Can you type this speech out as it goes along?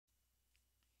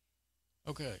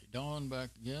Okay, Dawn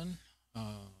back again.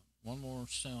 One more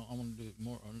sound. I want to do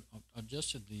more. I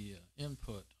adjusted the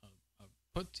input. I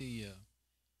put the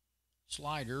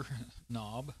slider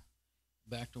knob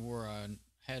back to where I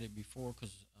had it before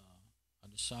because I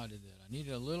decided that I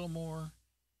needed a little more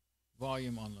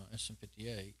volume on the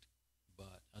SM58,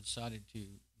 but I decided to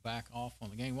back off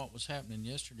on the gain. What was happening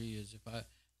yesterday is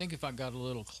if I got a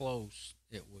little close,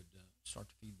 it would start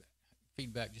to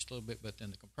feedback just a little bit, but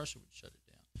then the compressor would shut it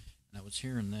down. And I was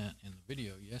hearing that in the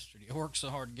video yesterday. I worked so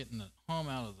hard getting the hum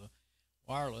out of the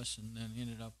wireless, and then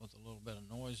ended up with a little bit of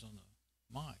noise on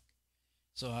the mic.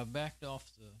 So I backed off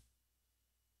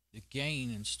the gain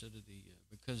instead of the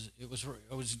because it was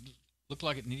looked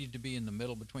like it needed to be in the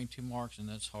middle between two marks, and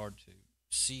that's hard to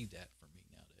see that for me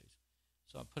nowadays.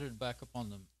 So I put it back up on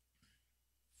the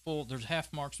full. There's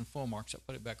half marks and full marks. I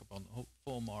put it back up on the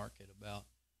full mark at about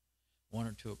 1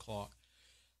 or 2 o'clock,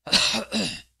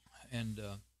 and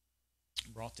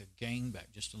brought the gain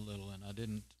back just a little. And I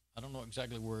don't know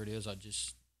exactly where it is. I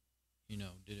just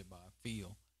did it by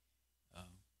feel.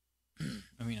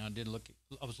 I mean,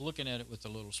 I was looking at it with a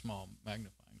little small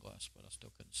magnifying glass, but I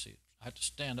still couldn't see it. I had to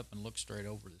stand up and look straight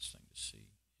over this thing to see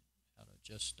how to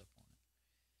adjust stuff on it.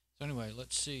 So anyway,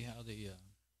 let's see how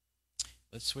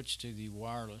let's switch to the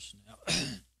wireless now.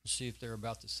 See if they're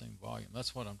about the same volume.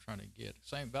 That's what I'm trying to get.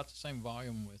 About the same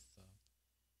volume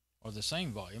or the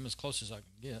same volume, as close as I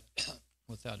can get,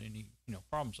 without any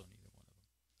problems on either one of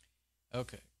them.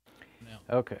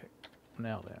 Okay,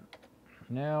 now then.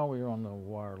 Now we're on the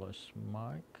wireless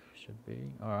mic, should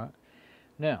be. All right.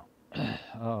 Now,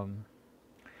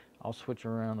 I'll switch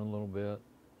around a little bit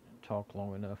and talk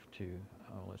long enough to,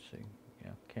 let's see,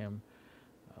 yeah, cam.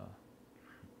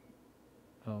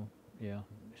 Oh, yeah,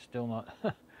 still not.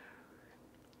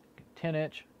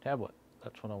 10-inch tablet,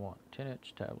 that's what I want,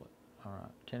 10-inch tablet. All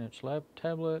right, 10-inch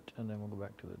tablet, and then we'll go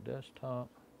back to the desktop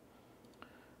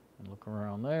and look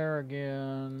around there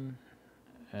again.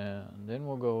 And then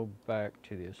we'll go back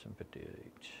to the SM58.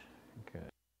 Okay.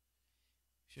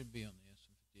 Should be on the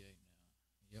SM58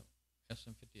 now. Yep,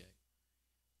 SM58.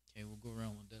 Okay, we'll go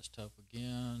around the desktop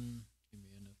again. Give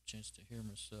me enough chance to hear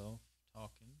myself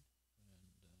talking.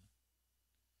 And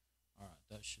all right,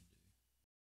 that should